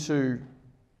into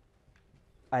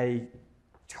a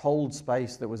cold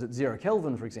space that was at 0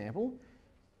 Kelvin, for example,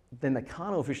 then the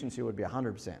Carnot efficiency would be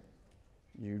 100%.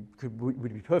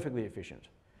 Would be perfectly efficient.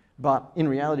 But in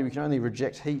reality, we can only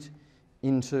reject heat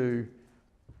into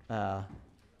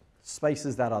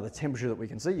spaces that are the temperature that we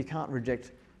can see. You can't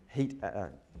reject heat.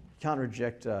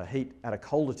 Heat at a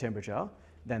colder temperature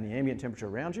than the ambient temperature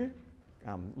around you.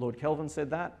 Lord Kelvin said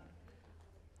that.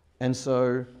 And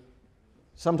so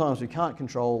sometimes we can't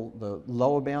control the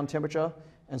lower bound temperature,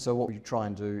 and so what we try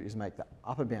and do is make the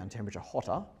upper bound temperature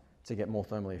hotter to get more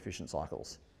thermally efficient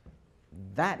cycles.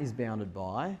 That is bounded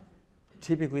by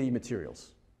typically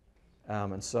materials.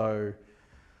 And so,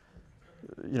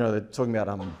 you know, they're talking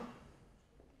about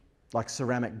like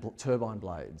ceramic turbine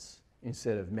blades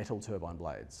instead of metal turbine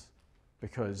blades,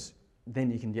 because then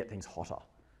you can get things hotter.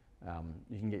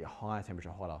 You can get your higher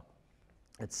temperature hotter.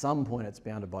 At some point, it's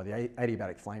bounded by the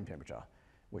adiabatic flame temperature,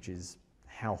 which is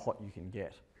how hot you can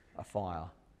get a fire,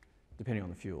 depending on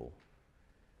the fuel.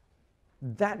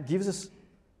 That gives us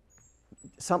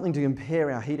something to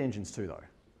compare our heat engines to, though.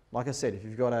 Like I said, if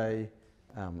you've got an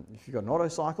Otto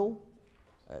cycle,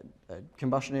 a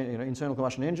combustion, internal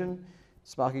combustion engine,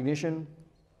 spark ignition,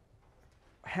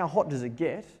 how hot does it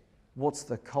get? What's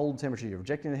the cold temperature you're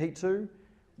rejecting the heat to?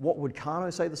 What would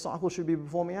Carnot say the cycle should be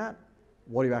performing at?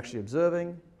 What are you actually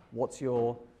observing? What's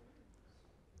your,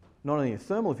 not only your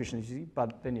thermal efficiency,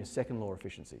 but then your second law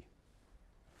efficiency?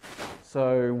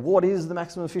 So what is the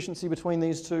maximum efficiency between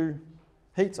these two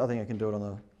heats? I think I can do it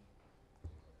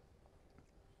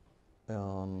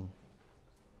on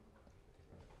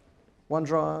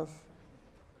OneDrive.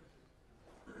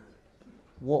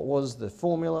 What was the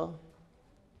formula?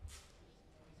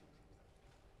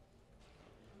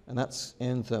 And that's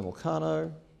N thermal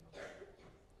Carnot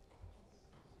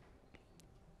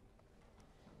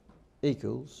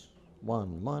equals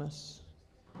 1 minus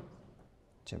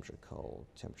temperature cold,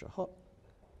 temperature hot.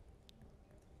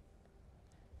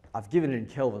 I've given it in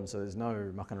Kelvin, so there's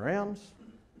no mucking around,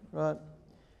 right?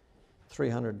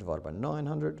 300 divided by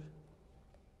 900.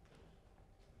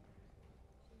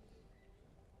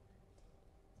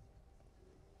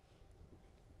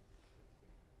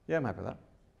 Yeah, I'm happy with that.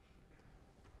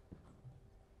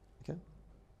 Okay.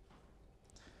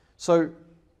 So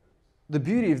the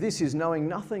beauty of this is knowing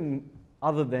nothing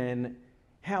other than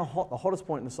how hot the hottest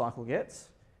point in the cycle gets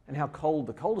and how cold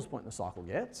the coldest point in the cycle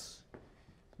gets.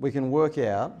 We can work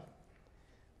out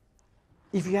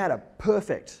if you had a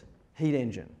perfect heat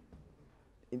engine.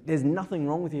 There's nothing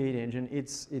wrong with your heat engine.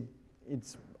 It's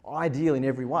ideal in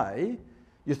every way.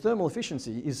 Your thermal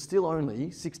efficiency is still only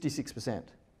 66%.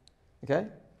 Okay?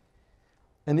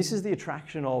 And this is the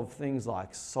attraction of things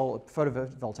like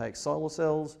photovoltaic solar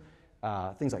cells,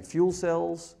 things like fuel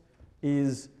cells,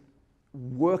 is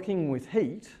working with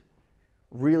heat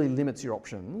really limits your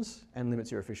options and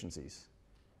limits your efficiencies.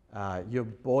 Your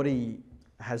body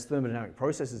has thermodynamic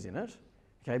processes in it,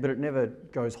 okay, but it never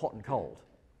goes hot and cold,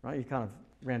 right? You kind of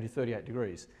around your 38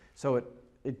 degrees. So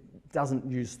it doesn't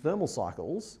use thermal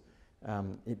cycles.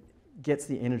 It gets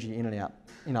the energy in and out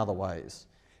in other ways.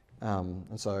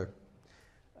 And so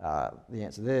the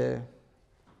answer there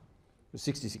was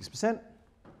 66%.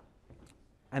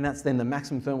 And that's then the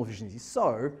maximum thermal efficiency.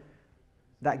 So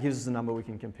that gives us a number we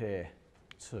can compare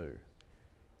to.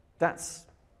 That's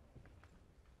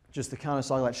just the Carnot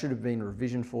cycle. That should have been a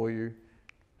revision for you.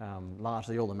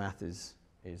 Largely all the math is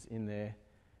in there.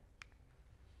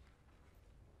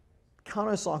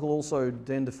 Carnot cycle also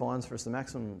then defines for us the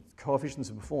maximum coefficients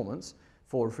of performance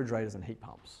for refrigerators and heat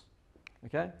pumps.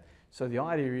 Okay? So the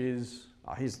idea is,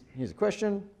 here's a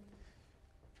question.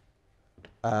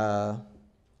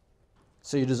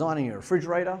 So you're designing a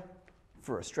refrigerator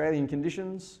for Australian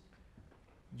conditions.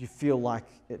 You feel like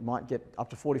it might get up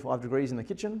to 45 degrees in the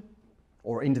kitchen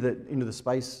or into the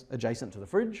space adjacent to the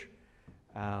fridge.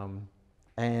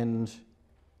 And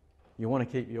you want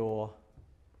to keep your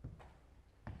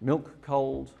milk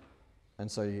cold, and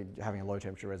so you're having a low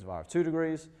temperature reservoir of 2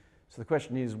 degrees. So the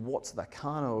question is, what's the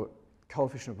Carnot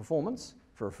coefficient of performance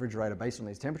for a refrigerator based on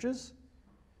these temperatures?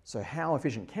 So how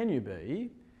efficient can you be?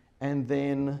 And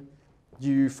then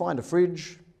you find a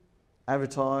fridge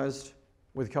advertised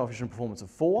with a coefficient of performance of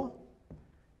 4.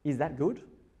 Is that good?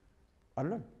 I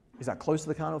don't know. Is that close to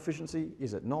the Carnot efficiency?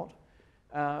 Is it not?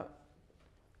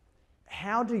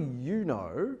 How do you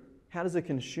know, how does a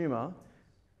consumer,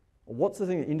 what's the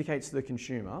thing that indicates to the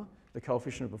consumer the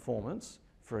coefficient of performance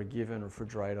for a given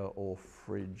refrigerator or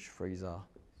fridge, freezer,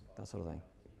 that sort of thing?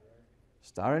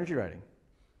 Star energy rating,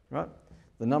 right?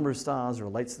 The number of stars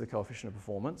relates to the coefficient of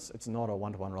performance. It's not a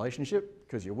one-to-one relationship,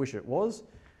 because you wish it was.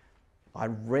 I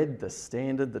read the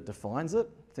standard that defines it,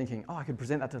 thinking, oh, I could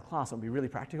present that to the class, it would be really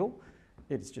practical.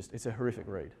 It's a horrific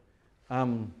read.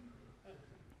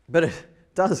 But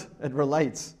it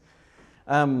relates.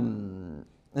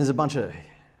 There's a bunch of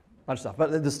stuff.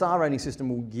 But the star rating system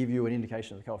will give you an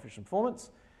indication of the coefficient of performance.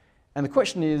 And the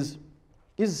question is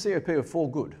the COP of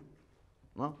 4 good?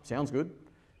 Well, sounds good.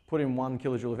 Put in 1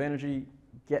 kilojoule of energy,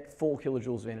 get 4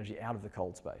 kilojoules of energy out of the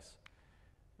cold space.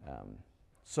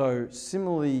 So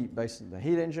similarly, based on the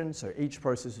heat engine, so each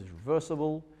process is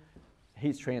reversible,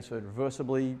 heat's transferred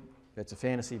reversibly. It's a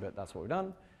fantasy, but that's what we've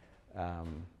done.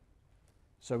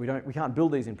 So we can't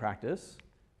build these in practice,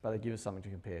 but they give us something to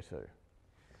compare to.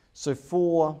 So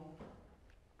for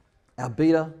our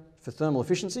beta for thermal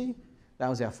efficiency, that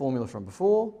was our formula from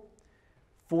before.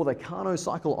 For the Carnot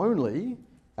cycle only,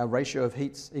 our ratio of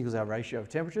heats equals our ratio of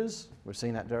temperatures. We've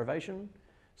seen that derivation.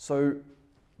 So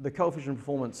the coefficient of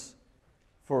performance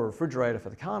for a refrigerator for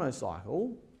the Carnot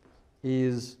cycle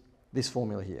is this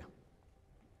formula here.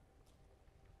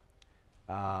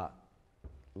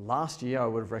 Last year, I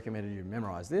would have recommended you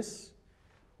memorize this.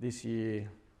 This year,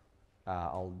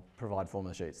 I'll provide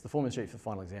formula sheets. The formula sheet for the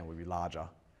final exam will be larger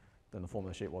than the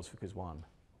formula sheet was for quiz 1.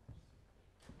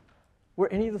 Were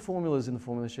any of the formulas in the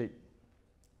formula sheet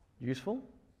useful?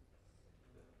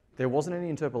 There wasn't any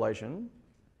interpolation.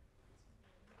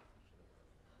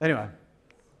 Anyway.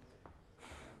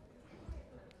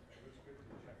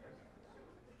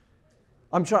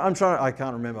 I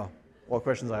can't remember what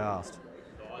questions I asked.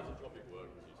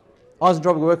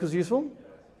 Isentropic work was useful?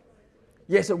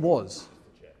 Yes, it was.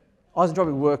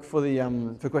 Isentropic work for the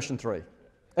for question 3.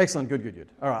 Excellent, good.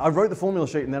 All right, I wrote the formula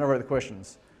sheet and then I wrote the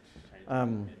questions.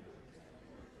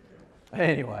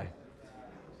 Anyway.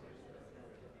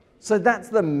 So that's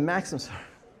the maximum.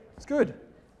 It's good.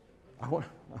 I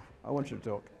want you to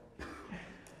talk.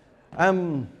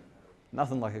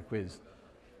 Nothing like a quiz.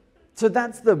 So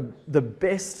that's the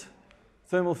best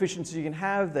thermal efficiency you can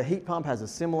have. The heat pump has a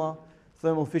similar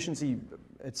thermal efficiency.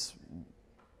 It's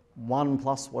 1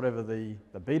 plus whatever the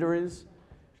beta is,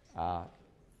 for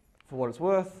what it's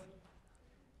worth.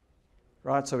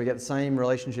 Right, so we get the same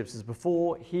relationships as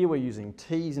before. Here we're using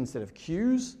T's instead of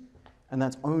Q's, and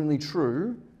that's only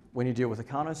true when you deal with a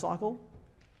Carnot cycle.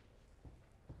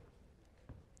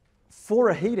 For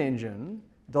a heat engine,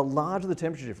 the larger the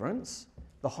temperature difference,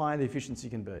 the higher the efficiency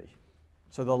can be.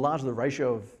 So the larger the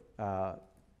ratio of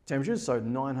temperatures, so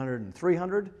 900 and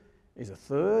 300 is a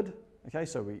third. Okay,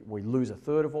 so we lose a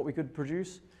third of what we could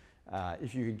produce.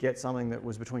 If you could get something that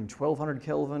was between 1200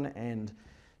 Kelvin and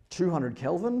 200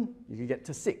 Kelvin, you could get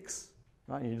to 6,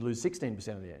 right? You'd lose 16%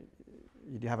 of the,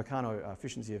 you'd have a Carnot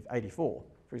efficiency of 84,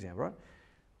 for example, right?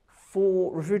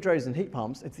 For refrigerators and heat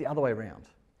pumps, it's the other way around.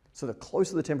 So the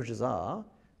closer the temperatures are,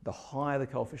 the higher the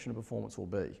coefficient of performance will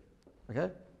be,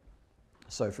 okay?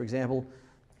 So for example,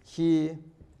 here,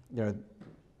 you know,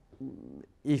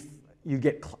 if you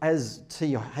get, as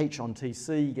TH on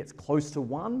TC gets close to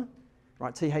 1,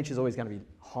 right? TH is always going to be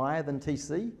higher than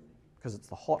TC because it's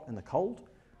the hot and the cold,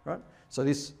 right? So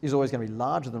this is always going to be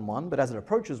larger than 1, but as it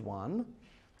approaches 1,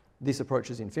 this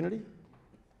approaches infinity.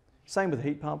 Same with the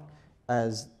heat pump.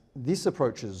 As this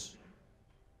approaches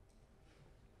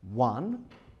 1,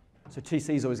 so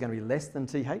TC is always going to be less than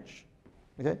TH,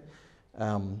 okay?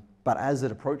 But as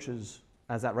it approaches,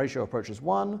 as that ratio approaches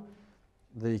 1,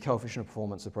 the coefficient of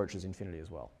performance approaches infinity as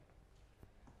well.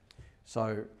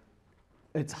 So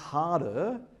it's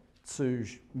harder to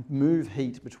move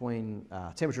heat between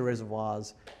temperature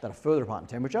reservoirs that are further apart in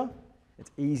temperature.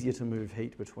 It's easier to move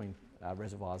heat between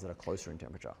reservoirs that are closer in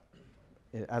temperature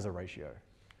as a ratio.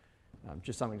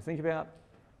 Just something to think about.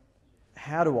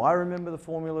 How do I remember the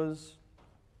formulas?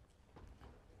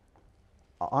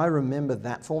 I remember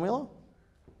that formula.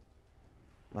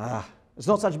 It's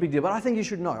not such a big deal, but I think you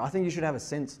should know. I think you should have a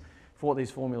sense for what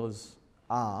these formulas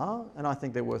are, and I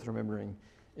think they're worth remembering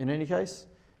in any case.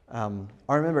 I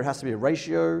remember it has to be a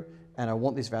ratio, and I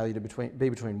want this value to be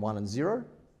between 1 and 0.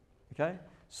 Okay,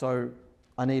 so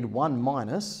I need 1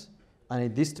 minus, I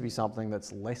need this to be something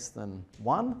that's less than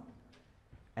 1,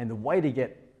 and the way to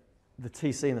get the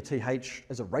TC and the TH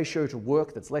as a ratio to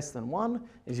work that's less than 1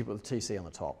 is you put the TC on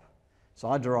the top. So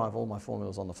I derive all my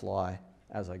formulas on the fly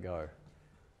as I go,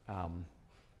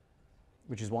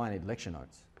 which is why I need lecture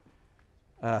notes,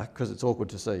 because it's awkward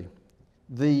to see.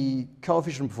 The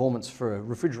coefficient of performance for a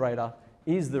refrigerator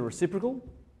is the reciprocal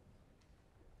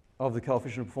of the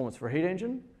coefficient of performance for a heat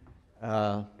engine,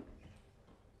 if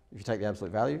you take the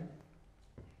absolute value.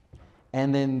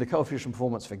 And then the coefficient of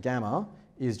performance for gamma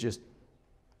is just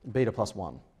beta plus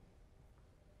 1.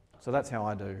 So that's how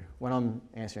I do, when I'm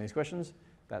answering these questions,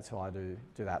 that's how I do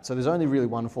that. So there's only really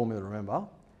one formula to remember,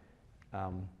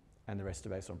 and the rest are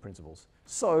based on principles.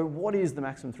 So what is the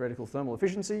maximum theoretical thermal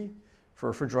efficiency for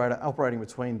a refrigerator operating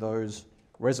between those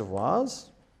reservoirs?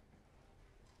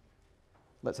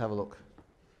 Let's have a look.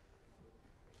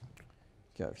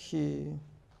 Go here.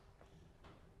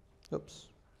 Oops.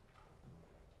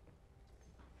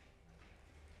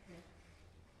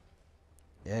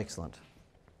 Excellent.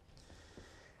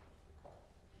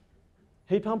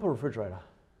 Heat pump or refrigerator?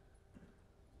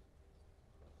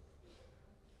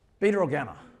 Beta or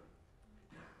gamma?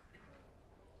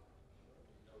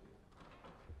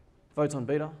 Votes on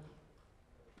beta?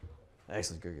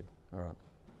 Excellent, good. All right.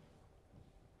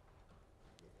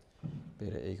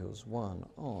 Beta equals 1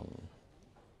 on.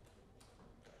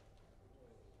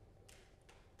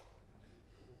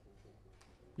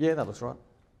 Yeah, that looks right.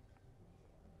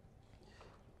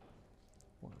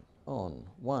 1 on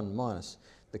 1 minus.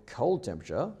 The cold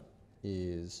temperature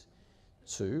is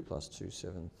 2 plus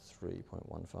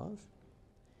 273.15.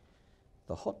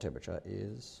 The hot temperature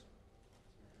is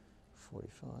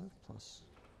 45 plus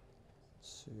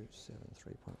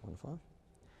 273.15.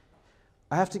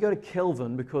 I have to go to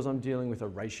Kelvin because I'm dealing with a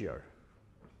ratio.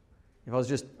 If I was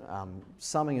just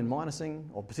summing and minusing,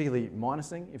 or particularly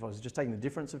minusing, if I was just taking the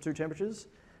difference of two temperatures,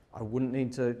 I wouldn't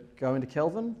need to go into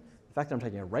Kelvin. The fact that I'm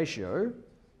taking a ratio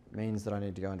means that I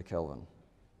need to go into Kelvin.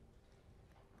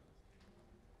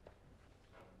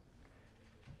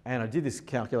 And I did this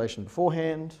calculation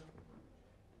beforehand.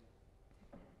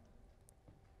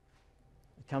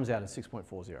 It comes out at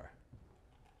 6.40.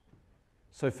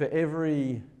 So for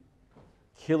every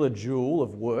kilojoule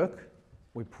of work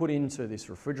we put into this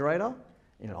refrigerator,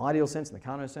 in an ideal sense, in the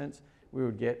Carnot sense, we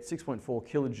would get 6.4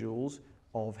 kilojoules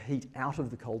of heat out of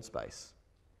the cold space.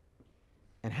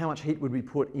 And how much heat would we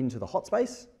put into the hot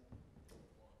space?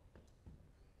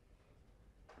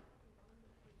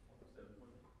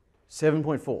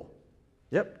 7.4.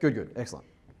 Yep, good, excellent.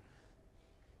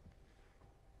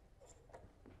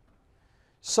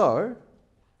 So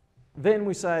then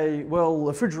we say, well,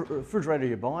 the refrigerator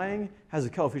you're buying has a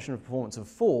coefficient of performance of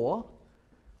 4.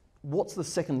 What's the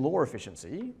second law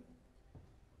efficiency?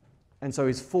 And so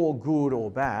is 4 good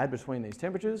or bad between these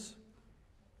temperatures?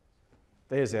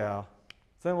 There's our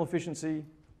thermal efficiency.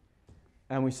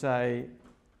 And we say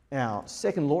our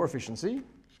second law efficiency,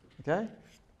 okay,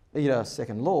 eta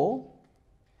second law,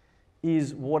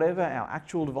 is whatever our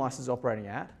actual device is operating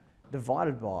at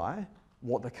divided by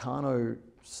what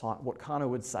Carnot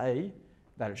would say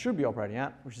that it should be operating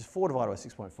at, which is 4 divided by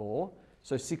 6.4,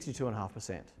 so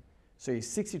 62.5%. So you're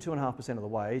 62.5% of the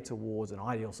way towards an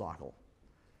ideal cycle.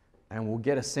 And we'll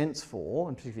get a sense for,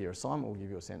 and particularly your assignment will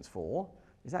give you a sense for,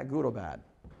 is that good or bad?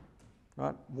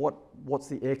 Right? What's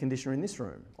the air conditioner in this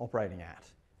room operating at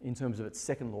in terms of its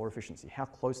second law efficiency? How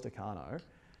close to Carnot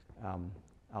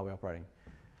are we operating?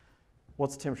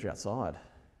 What's the temperature outside?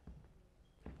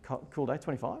 Cool day,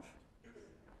 25?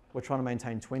 We're trying to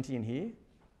maintain 20 in here,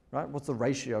 right? What's the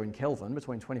ratio in Kelvin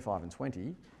between 25 and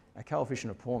 20? Our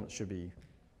coefficient of performance should be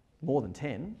more than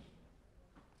 10.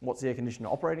 What's the air conditioner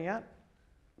operating at?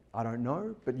 I don't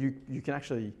know, but you can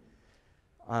actually,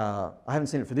 I haven't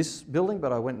seen it for this building,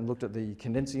 but I went and looked at the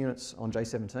condenser units on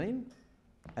J17,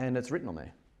 and it's written on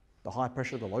there. The high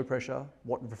pressure, the low pressure,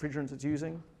 what refrigerants it's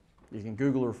using. You can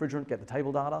Google a refrigerant, get the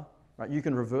table data, right? You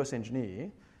can reverse engineer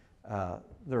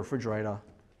the refrigerator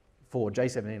for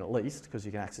J17 at least, because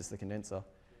you can access the condenser.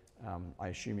 I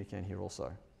assume you can here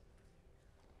also.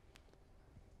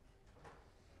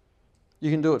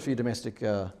 You can do it for your domestic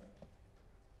one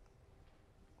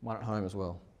at home as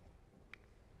well.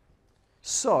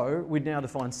 So we'd now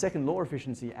define second law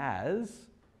efficiency as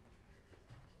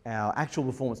our actual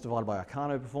performance divided by our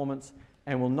Carnot performance,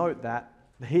 and we'll note that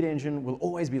the heat engine will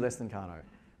always be less than Carnot.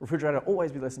 Refrigerator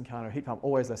always be less than Carnot, heat pump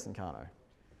always less than Carnot.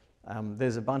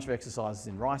 There's a bunch of exercises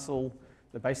in RISEL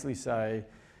that basically say,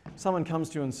 someone comes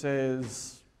to you and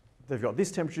says, they've got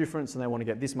this temperature difference and they want to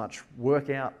get this much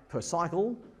work out per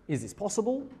cycle. Is this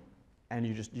possible? And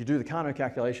you do the Carnot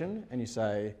calculation and you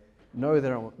say, no, they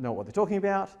don't know what they're talking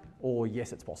about, or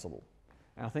yes, it's possible.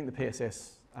 And I think the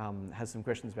PSS has some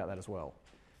questions about that as well.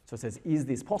 So it says, is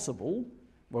this possible?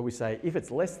 Where we say, if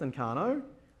it's less than Carnot,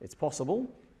 it's possible,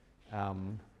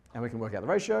 and we can work out the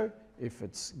ratio. If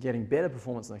it's getting better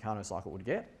performance than the Carnot cycle would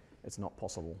get, it's not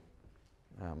possible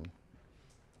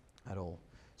at all.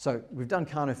 So we've done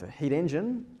Carnot for heat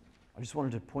engine. I just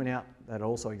wanted to point out that it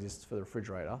also exists for the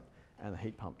refrigerator and the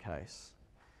heat pump case.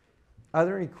 Are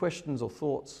there any questions or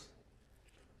thoughts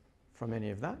from any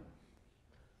of that?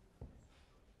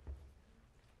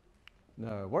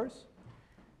 No worries.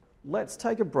 let's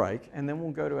take a break and then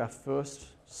we'll go to our first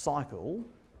cycle,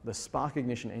 the spark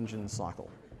ignition engine cycle.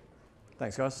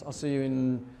 Thanks, guys. I'll see you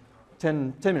in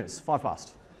 10 minutes, 5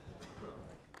 past.